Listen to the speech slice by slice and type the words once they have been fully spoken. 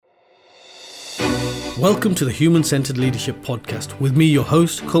Welcome to the Human-Centered Leadership Podcast with me, your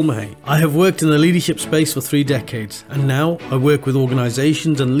host, Col Mahay. I have worked in the leadership space for 3 decades, and now I work with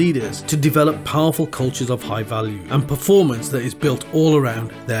organizations and leaders to develop powerful cultures of high value and performance that is built all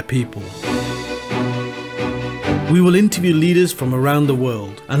around their people. We will interview leaders from around the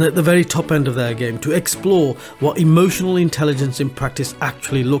world and at the very top end of their game to explore what emotional intelligence in practice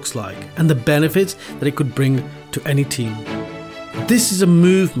actually looks like and the benefits that it could bring to any team. This is a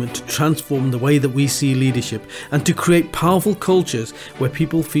movement to transform the way that we see leadership and to create powerful cultures where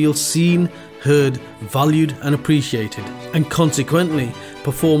people feel seen, heard, valued and appreciated, and consequently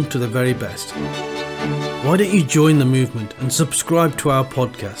perform to the very best. Why don't you join the movement and subscribe to our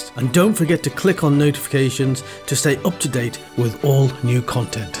podcast? And don't forget to click on notifications to stay up to date with all new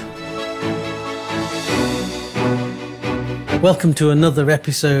content. Welcome to another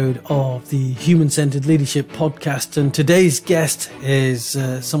episode of the Human-Centered Leadership Podcast, and today's guest is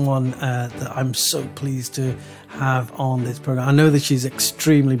someone that I'm so pleased to have on this program. I know that she's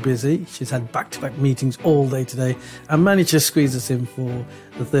extremely busy. She's had back-to-back meetings all day today and managed to squeeze us in for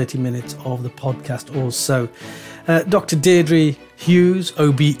the 30 minutes of the podcast or so. Dr. Deirdre Hughes,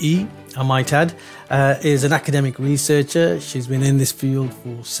 OBE, I might add, is an academic researcher. She's been in this field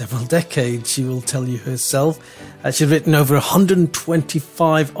for several decades, she will tell you herself. She's written over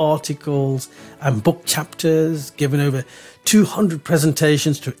 125 articles and book chapters, given over 200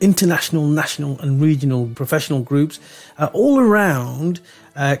 presentations to international, national and regional professional groups all around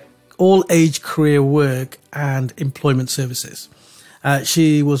all-age career work and employment services.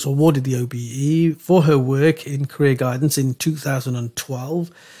 She was awarded the OBE for her work in career guidance in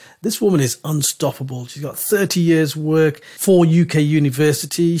 2012. This woman is unstoppable. She's got 30 years work for UK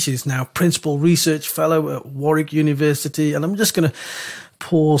University. She's now Principal Research Fellow at Warwick University. And I'm just going to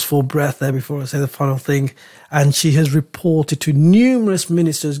pause for breath there before I say the final thing. And she has reported to numerous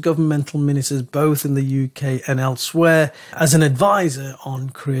ministers, governmental ministers, both in the UK and elsewhere, as an advisor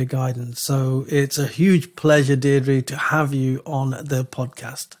on career guidance. So it's a huge pleasure, Deirdre, to have you on the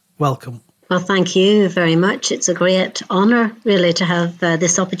podcast. Welcome. Well, thank you very much. It's a great honour, really, to have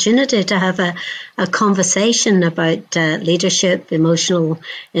this opportunity to have a conversation about leadership, emotional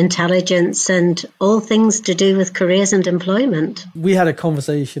intelligence, and all things to do with careers and employment. We had a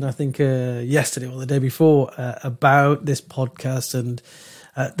conversation, I think, yesterday or the day before about this podcast and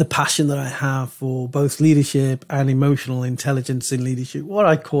the passion that I have for both leadership and emotional intelligence in leadership, what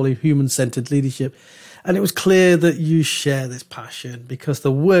I call human-centered leadership. And it was clear that you share this passion because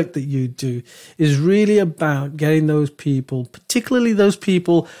the work that you do is really about getting those people, particularly those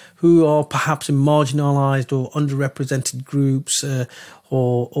people who are perhaps in marginalized or underrepresented groups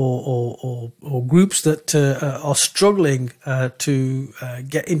or groups that are struggling to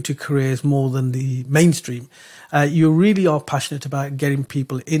get into careers more than the mainstream. You really are passionate about getting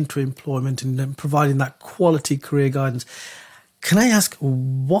people into employment and providing that quality career guidance. Can I ask,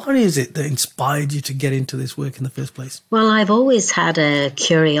 what is it that inspired you to get into this work in the first place? Well, I've always had a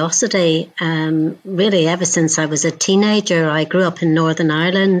curiosity, really ever since I was a teenager. I grew up in Northern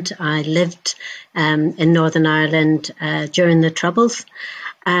Ireland. I lived in Northern Ireland during the Troubles.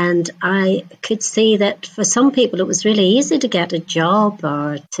 And I could see that for some people it was really easy to get a job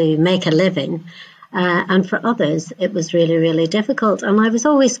or to make a living. And for others, it was really, really difficult. And I was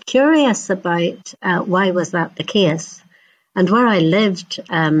always curious about why was that the case. And where I lived,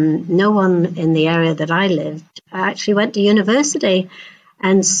 no one in the area that I lived actually went to university.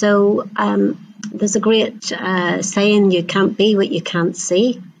 And so there's a great saying, you can't be what you can't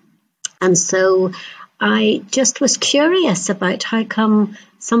see. And so I just was curious about how come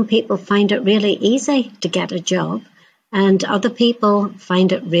some people find it really easy to get a job and other people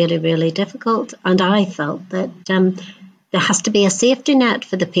find it really, really difficult. And I felt that there has to be a safety net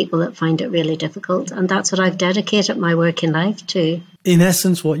for the people that find it really difficult. And that's what I've dedicated my working life to. In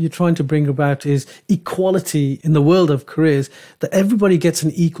essence, what you're trying to bring about is equality in the world of careers, that everybody gets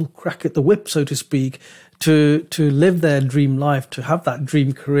an equal crack at the whip, so to speak, to live their dream life, to have that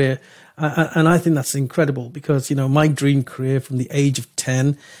dream career. And I think that's incredible because, you know, my dream career from the age of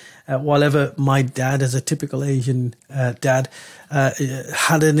 10, while ever my dad, as a typical Asian dad,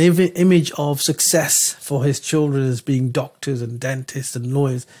 had an image of success for his children as being doctors and dentists and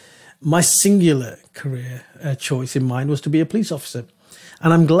lawyers, my singular career choice in mind was to be a police officer.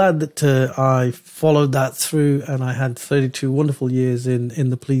 And I'm glad that I followed that through and I had 32 wonderful years in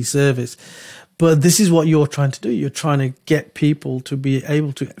the police service. But this is what you're trying to do. You're trying to get people to be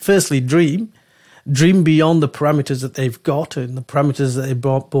able to, firstly, dream beyond the parameters that they've got and the parameters that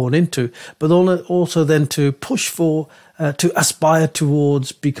they're born into, but also then to push for, to aspire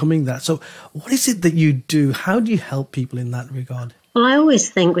towards becoming that. So what is it that you do? How do you help people in that regard? Well, I always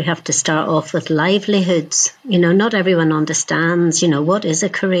think we have to start off with livelihoods. Not everyone understands, what is a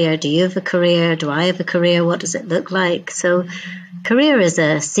career? Do you have a career? Do I have a career? What does it look like? So career is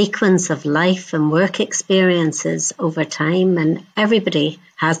a sequence of life and work experiences over time, and everybody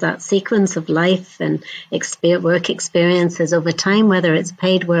has that sequence of life and work experiences over time, whether it's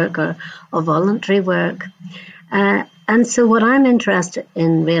paid work or voluntary work. And so what I'm interested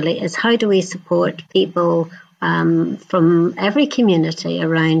in really is how do we support people from every community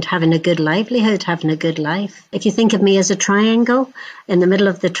around having a good livelihood, having a good life. If you think of me as a triangle, in the middle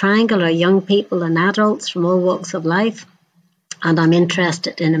of the triangle are young people and adults from all walks of life. And I'm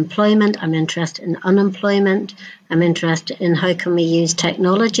interested in employment, I'm interested in unemployment, I'm interested in how can we use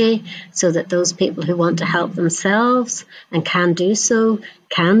technology so that those people who want to help themselves and can do so,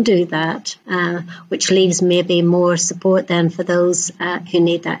 can do that, which leaves maybe more support then for those who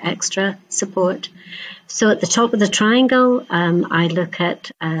need that extra support. So at the top of the triangle, I look at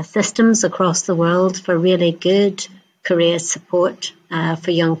systems across the world for really good career support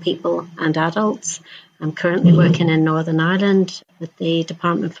for young people and adults. I'm currently working in Northern Ireland with the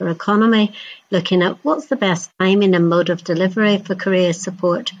Department for Economy, looking at what's the best timing and mode of delivery for career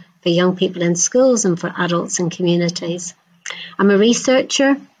support for young people in schools and for adults in communities. I'm a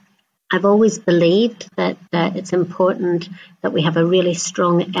researcher. I've always believed that it's important that we have a really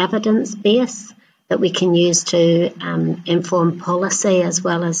strong evidence base that we can use to inform policy as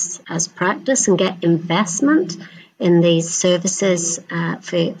well as practice and get investment in these services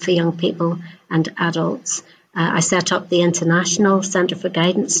for young people and adults. I set up the International Centre for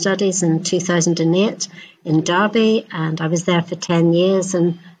Guidance Studies in 2008 in Derby, and I was there for 10 years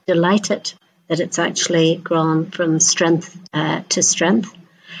and delighted that it's actually grown from strength to strength.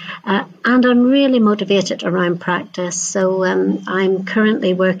 And I'm really motivated around practice. So I'm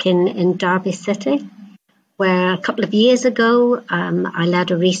currently working in Derby City, where a couple of years ago I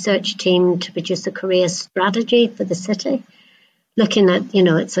led a research team to produce a career strategy for the city, looking at,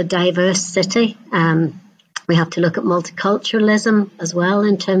 it's a diverse city. We have to look at multiculturalism as well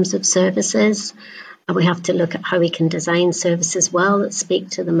in terms of services. And we have to look at how we can design services well that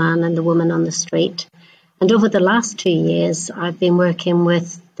speak to the man and the woman on the street. And over the last 2 years, I've been working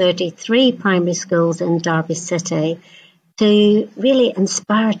with 33 primary schools in Derby City to really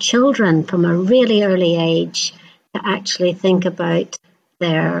inspire children from a really early age to actually think about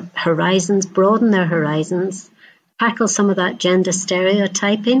their horizons, broaden their horizons, tackle some of that gender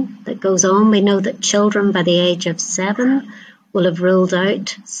stereotyping that goes on. We know that children by the age of 7 will have ruled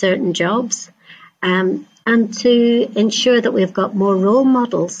out certain jobs, and to ensure that we've got more role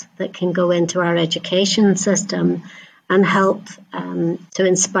models that can go into our education system and help to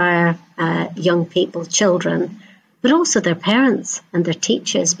inspire young people, children, but also their parents and their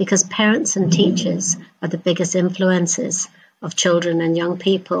teachers, because parents and teachers are the biggest influences of children and young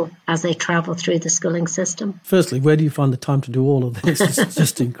people as they travel through the schooling system. Firstly, where do you find the time to do all of this? It's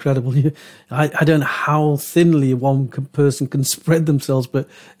just incredible. I don't know how thinly one person can spread themselves, but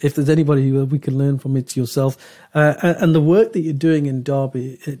if there's anybody we can learn from, it's yourself. And the work that you're doing in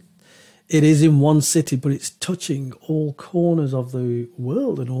Derby, it is in one city, but it's touching all corners of the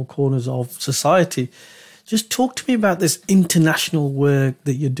world and all corners of society. Just talk to me about this international work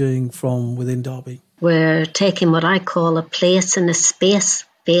that you're doing from within Derby. We're taking what I call a place and a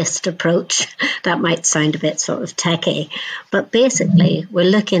space-based approach. That might sound a bit sort of techie, but basically we're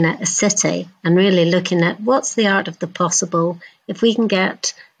looking at a city and really looking at what's the art of the possible if we can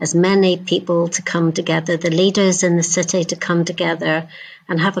get as many people to come together, the leaders in the city to come together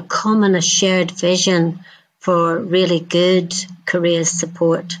and have a common, a shared vision for really good career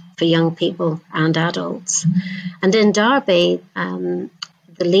support for young people and adults. And in Derby,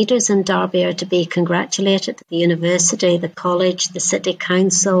 the leaders in Derby are to be congratulated, the university, the college, the city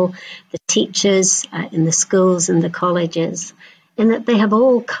council, the teachers in the schools and the colleges, in that they have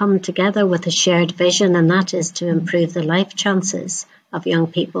all come together with a shared vision, and that is to improve the life chances of young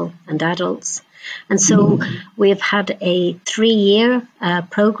people and adults. And so we've had a 3-year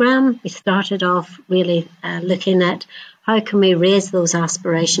program. We started off really looking at how can we raise those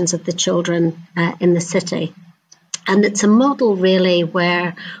aspirations of the children in the city. And it's a model really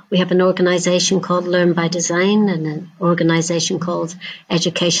where we have an organisation called Learn by Design and an organisation called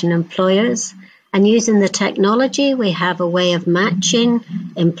Education Employers. And using the technology, we have a way of matching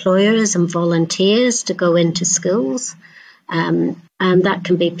employers and volunteers to go into schools. And that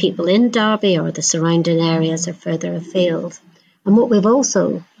can be people in Derby or the surrounding areas or further afield. And what we've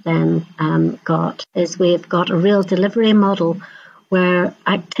also then got is we've got a real delivery model where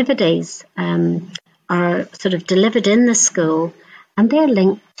activities are sort of delivered in the school, and they're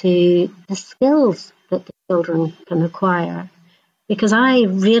linked to the skills that the children can acquire. because I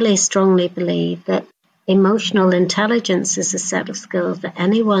really strongly believe that emotional intelligence is a set of skills that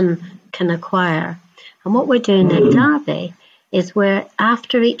anyone can acquire. And what we're doing at Derby is we're,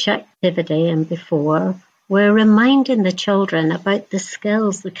 after each activity and before, we're reminding the children about the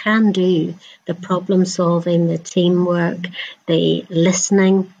skills, the can-do, the problem-solving, the teamwork, the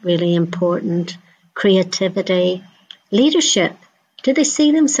listening, really important, creativity, leadership. Do they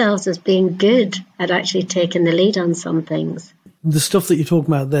see themselves as being good at actually taking the lead on some things? The stuff that you're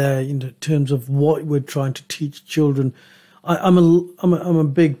talking about there, in terms of what we're trying to teach children, I'm a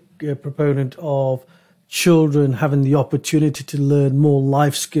big proponent of children having the opportunity to learn more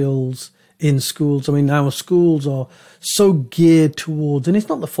life skills in schools. I mean, our schools are so geared towards, and it's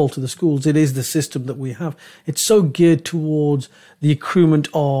not the fault of the schools, it is the system that we have. It's so geared towards the accruement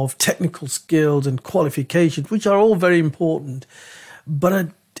of technical skills and qualifications, which are all very important. But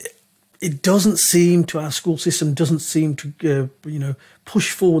it doesn't seem to, our school system doesn't seem to,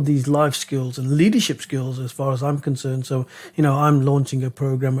 push forward these life skills and leadership skills as far as I'm concerned. So, I'm launching a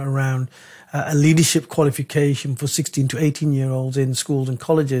program around a leadership qualification for 16 to 18-year-olds in schools and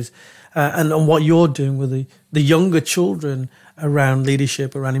colleges. And on what you're doing with the younger children around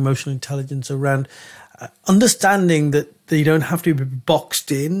leadership, around emotional intelligence, around understanding that they don't have to be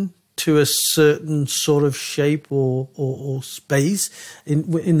boxed in to a certain sort of shape or space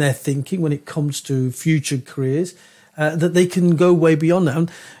in their thinking when it comes to future careers, that they can go way beyond that.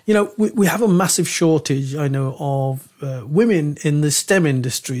 And, we have a massive shortage, I know, of women in the STEM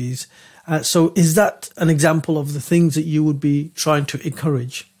industries. So is that an example of the things that you would be trying to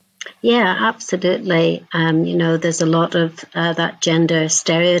encourage? Yeah, absolutely. There's a lot of that gender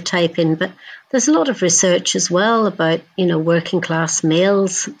stereotyping, but there's a lot of research as well about, working class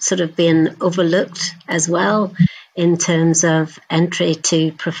males sort of being overlooked as well in terms of entry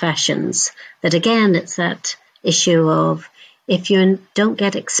to professions. That again, it's that issue of if you don't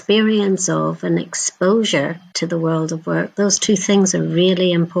get experience of and exposure to the world of work, those two things are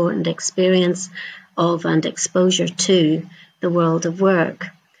really important, experience of and exposure to the world of work.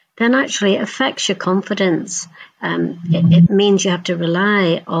 Then actually it affects your confidence. It means you have to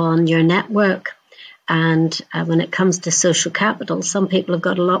rely on your network. And when it comes to social capital, some people have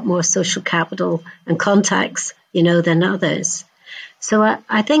got a lot more social capital and contacts, than others. So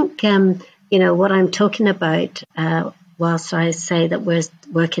I think, what I'm talking about, whilst I say that we're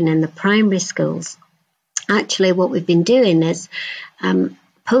working in the primary schools, actually what we've been doing is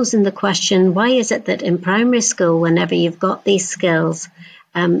posing the question, why is it that in primary school, whenever you've got these skills,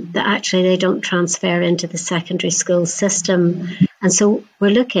 that actually they don't transfer into the secondary school system? And so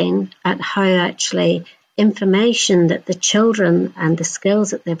we're looking at how actually information that the children and the skills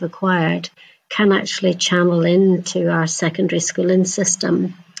that they've acquired can actually channel into our secondary schooling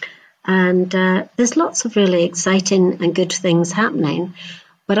system. And there's lots of really exciting and good things happening.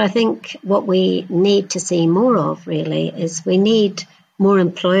 But I think what we need to see more of really is we need more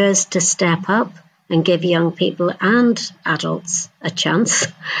employers to step up and give young people and adults a chance.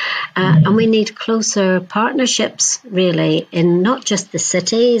 And we need closer partnerships, really, in not just the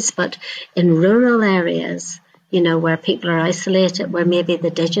cities, but in rural areas, where people are isolated, where maybe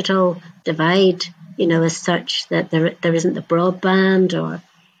the digital divide, is such that there isn't the broadband.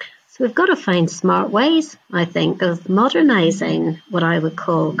 So we've got to find smart ways, I think, of modernising what I would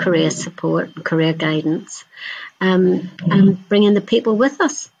call career support and career guidance, and bringing the people with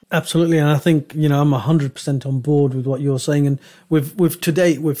us. Absolutely, and I think I'm 100% on board with what you're saying. And we've to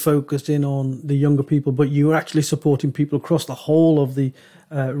date we've focused in on the younger people, but you're actually supporting people across the whole of the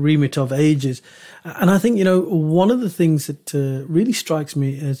remit of ages. And I think one of the things that really strikes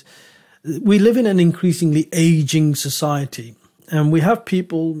me is we live in an increasingly aging society, and we have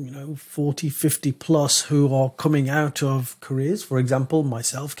people 40, 50 plus who are coming out of careers. For example,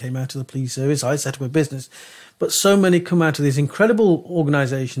 myself came out of the police service. I set up a business. But so many come out of these incredible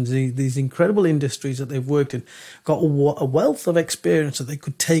organizations, these incredible industries that they've worked in, got a wealth of experience that they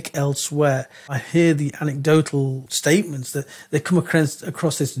could take elsewhere. I hear the anecdotal statements that they come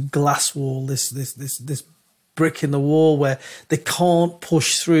across this glass wall, this brick in the wall where they can't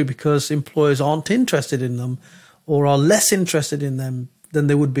push through because employers aren't interested in them or are less interested in them than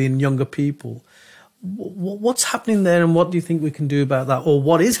they would be in younger people. What's happening there, and what do you think we can do about that, or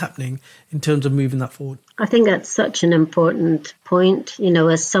what is happening in terms of moving that forward? I think that's such an important point.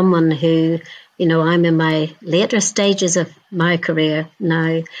 As someone who, I'm in my later stages of my career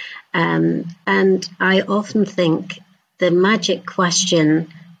now, and I often think the magic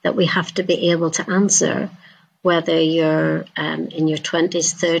question that we have to be able to answer, whether you're in your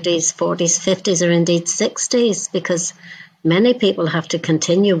 20s, 30s, 40s, 50s, or indeed 60s, because many people have to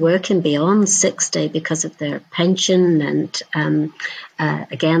continue working beyond 60 because of their pension and,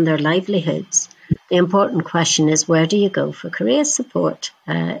 again, their livelihoods. The important question is, where do you go for career support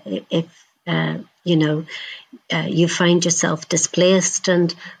if you find yourself displaced?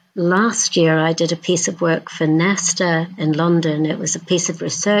 And last year I did a piece of work for Nesta in London. It was a piece of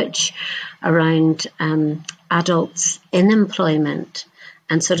research around adults in employment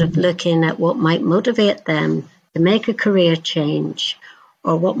and sort of looking at what might motivate them to make a career change,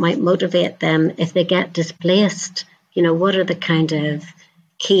 or what might motivate them if they get displaced. What are the kind of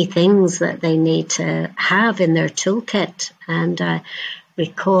key things that they need to have in their toolkit? And I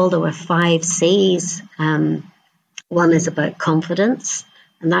recall there were 5 C's. One is about confidence,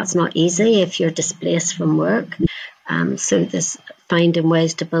 and that's not easy if you're displaced from work. So there's finding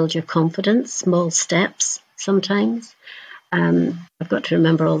ways to build your confidence, small steps sometimes. I've got to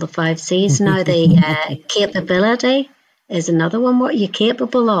remember all the 5 C's now. The capability is another one. What are you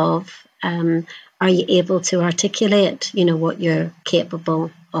capable of? Are you able to articulate, what you're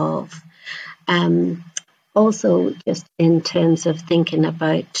capable of? Also, just in terms of thinking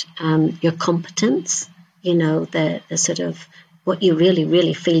about your competence, the sort of what you really,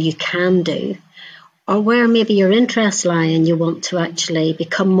 really feel you can do, or where maybe your interests lie and you want to actually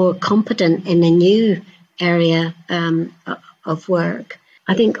become more competent in a new area of work.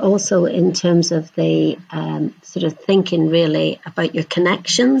 I think also in terms of the sort of thinking really about your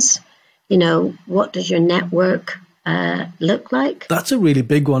connections, what does your network look like? That's a really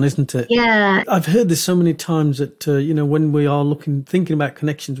big one, isn't it? Yeah. I've heard this so many times that, when we are thinking about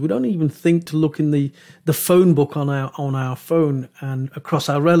connections, we don't even think to look in the phone book on our phone and across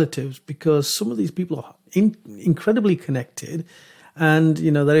our relatives, because some of these people are incredibly connected. And,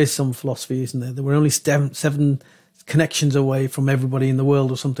 there is some philosophy, isn't there? That we're only 7 connections away from everybody in the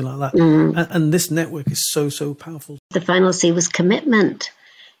world or something like that. And this network is so, so powerful. The final C was commitment.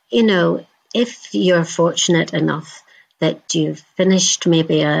 If you're fortunate enough that you've finished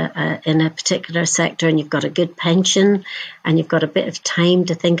maybe in a particular sector and you've got a good pension and you've got a bit of time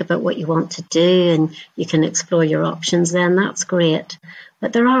to think about what you want to do and you can explore your options, then that's great.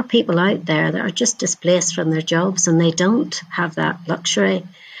 But there are people out there that are just displaced from their jobs and they don't have that luxury.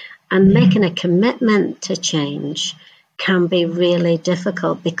 And making a commitment to change can be really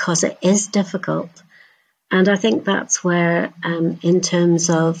difficult, because it is difficult. And I think that's where, in terms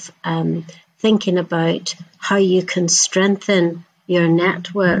of thinking about how you can strengthen your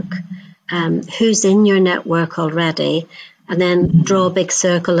network, who's in your network already, and then draw a big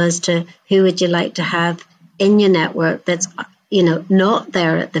circle as to who would you like to have in your network that's, not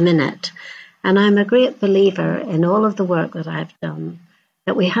there at the minute. And I'm a great believer in all of the work that I've done,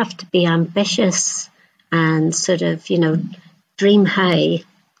 that we have to be ambitious and sort of, dream high,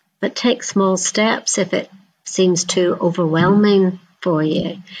 but take small steps if it seems too overwhelming for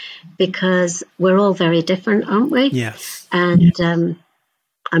you, because we're all very different, aren't we? Yes. And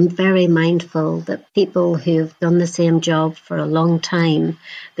I'm very mindful that people who've done the same job for a long time,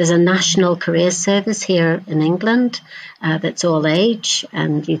 there's a national career service here in England that's all age,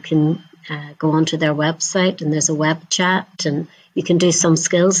 and you can go onto their website and there's a web chat and you can do some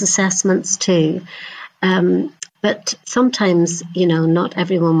skills assessments too. But sometimes, not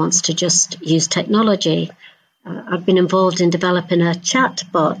everyone wants to just use technology. I've been involved in developing a chat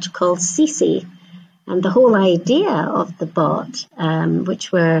bot called Cece. And the whole idea of the bot,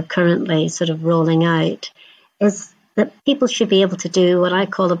 which we're currently sort of rolling out, is that people should be able to do what I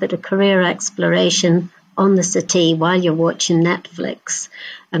call a bit of career exploration on the settee while you're watching Netflix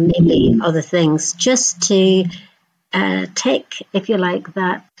and maybe other things, just to take, if you like,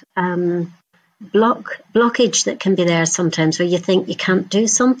 that blockage that can be there sometimes where you think you can't do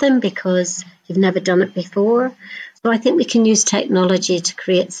something because you've never done it before. So I think we can use technology to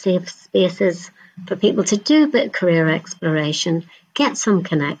create safe spaces for people to do a bit of career exploration, get some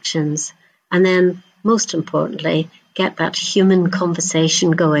connections, and then, most importantly, get that human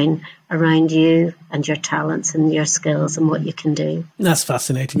conversation going around you and your talents and your skills and what you can do. That's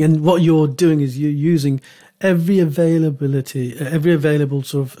fascinating. And what you're doing is you're using every available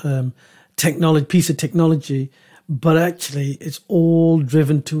sort of piece of technology, but actually it's all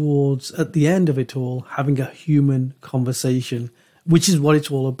driven towards, at the end of it all, having a human conversation, which is what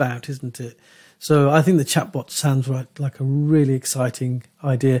it's all about, isn't it? So I think the chatbot sounds like a really exciting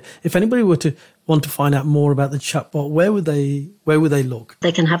idea. If anybody were to want to find out more about the chatbot, where would they look?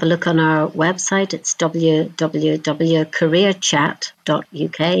 They can have a look on our website. It's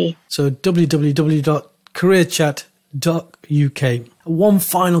www.careerchat.uk. So www.careerchat.uk. One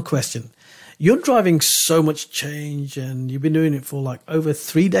final question. You're driving so much change, and you've been doing it for like over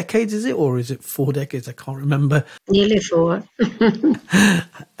 3 decades, is it? Or is it 4 decades? I can't remember. Nearly 4.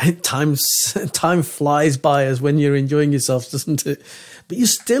 Time flies by us when you're enjoying yourself, doesn't it? But you're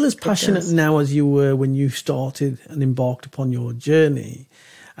still as passionate now as you were when you started and embarked upon your journey.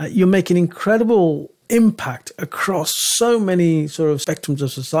 You're making incredible impact across so many sort of spectrums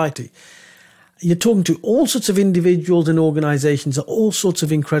of society. You're talking to all sorts of individuals and organizations at all sorts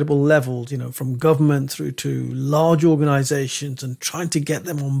of incredible levels, from government through to large organizations, and trying to get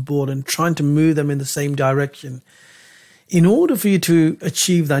them on board and trying to move them in the same direction. In order for you to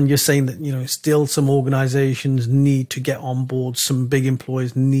achieve that, and you're saying that, still some organizations need to get on board, some big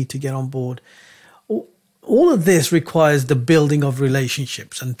employers need to get on board. All of this requires the building of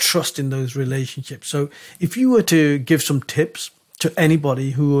relationships and trust in those relationships. So if you were to give some tips to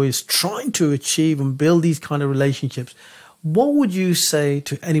anybody who is trying to achieve and build these kind of relationships, what would you say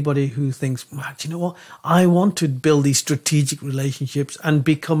to anybody who thinks, do you know what? I want to build these strategic relationships and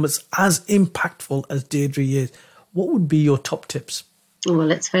become as impactful as Deirdre is. What would be your top tips? Well,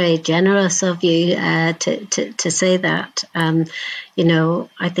 it's very generous of you to say that. I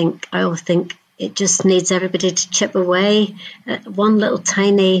always think it just needs everybody to chip away at one little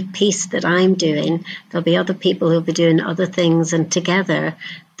tiny piece that I'm doing. There'll be other people who'll be doing other things, and together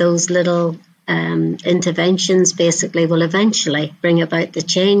those little interventions basically will eventually bring about the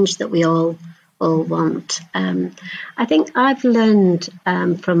change that we all want. I think I've learned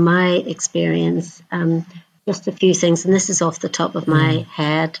from my experience just a few things, and this is off the top of my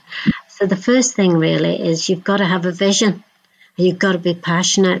head. So the first thing really is you've got to have a vision. You've got to be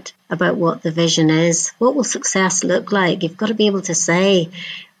passionate about what the vision is. What will success look like? You've got to be able to say,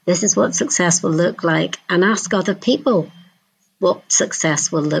 this is what success will look like, and ask other people what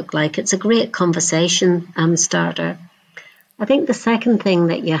success will look like. It's a great conversation starter. I think the second thing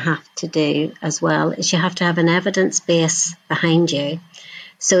that you have to do as well is you have to have an evidence base behind you.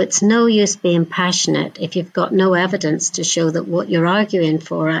 So it's no use being passionate if you've got no evidence to show that what you're arguing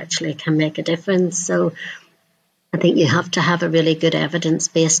for actually can make a difference. So I think you have to have a really good evidence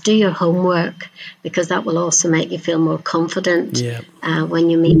base. Do your homework, because that will also make you feel more confident when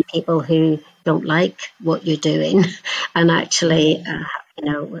you meet people who don't like what you're doing. And actually,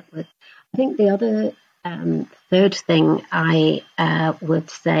 I think the other third thing I would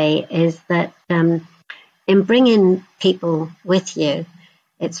say is that in bringing people with you,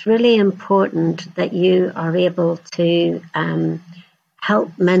 it's really important that you are able to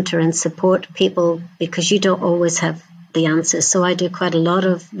help, mentor and support people, because you don't always have the answers. So I do quite a lot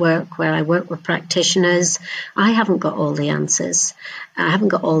of work where I work with practitioners. I haven't got all the answers. I haven't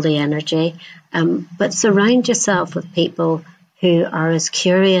got all the energy. But surround yourself with people who are as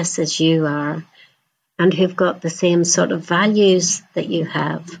curious as you are and who've got the same sort of values that you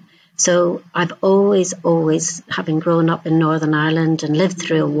have. So I've always, having grown up in Northern Ireland and lived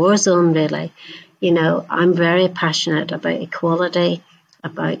through a war zone, really, I'm very passionate about equality,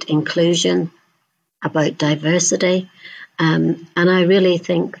 about inclusion, about diversity. And I really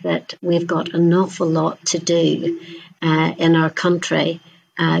think that we've got an awful lot to do in our country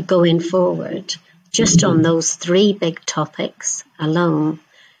going forward, just on those 3 big topics alone.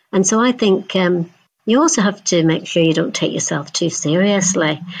 And so I think you also have to make sure you don't take yourself too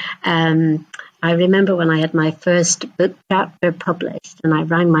seriously. I remember when I had my first book chapter published, and I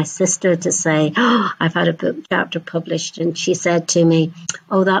rang my sister to say, I've had a book chapter published. And she said to me,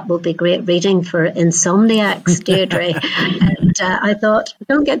 that will be great reading for insomniacs, Deirdre. And I thought,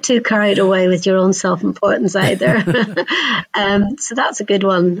 don't get too carried away with your own self-importance either. So that's a good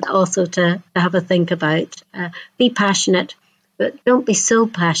one also to have a think about. Be passionate, but don't be so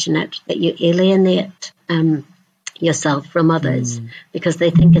passionate that you alienate yourself from others because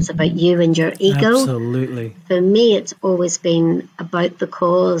they think it's about you and your ego. Absolutely. For me, it's always been about the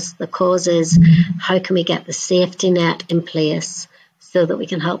cause. The cause is how can we get the safety net in place so that we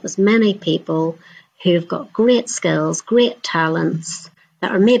can help as many people who've got great skills, great talents that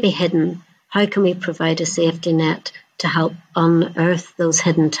are maybe hidden. How can we provide a safety net to help unearth those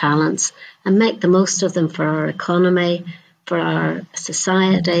hidden talents and make the most of them for our economy, for our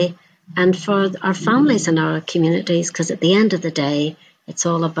society, and for our families and our communities? Because at the end of the day, it's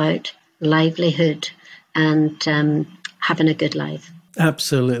all about livelihood and having a good life.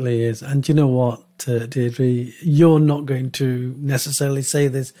 Absolutely is. And you know what, Deirdre, you're not going to necessarily say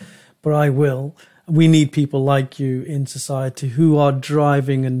this, but I will. We need people like you in society who are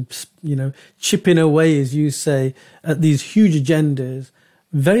driving and, chipping away, as you say, at these huge agendas,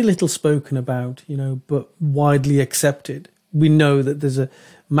 very little spoken about, but widely accepted. We know that there's a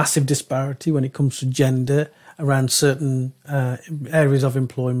massive disparity when it comes to gender around certain areas of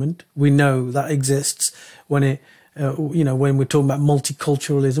employment. We know that exists when when we're talking about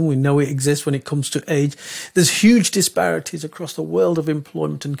multiculturalism. We know it exists when it comes to age. There's huge disparities across the world of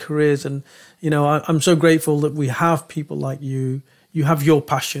employment and careers. And, I'm so grateful that we have people like you. You have your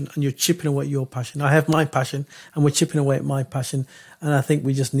passion and you're chipping away at your passion. I have my passion and we're chipping away at my passion. And I think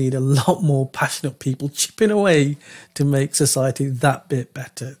we just need a lot more passionate people chipping away to make society that bit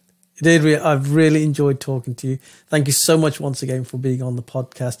better. Deirdre, I've really enjoyed talking to you. Thank you so much once again for being on the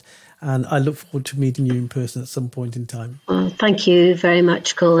podcast. And I look forward to meeting you in person at some point in time. Well, thank you very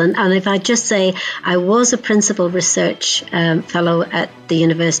much, Cole. And if I just say, I was a principal research fellow at the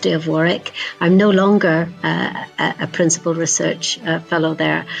University of Warwick. I'm no longer a principal research fellow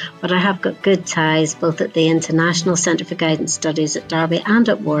there, but I have got good ties both at the International Centre for Guidance Studies at Derby and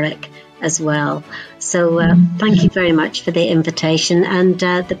at Warwick as well. So thank you very much for the invitation, and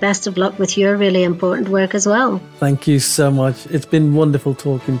the best of luck with your really important work as well. Thank you so much. It's been wonderful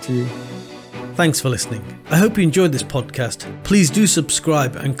talking to you. Thanks for listening. I hope you enjoyed this podcast. Please do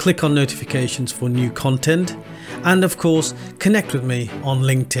subscribe and click on notifications for new content. And of course, connect with me on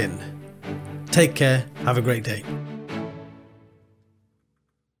LinkedIn. Take care. Have a great day.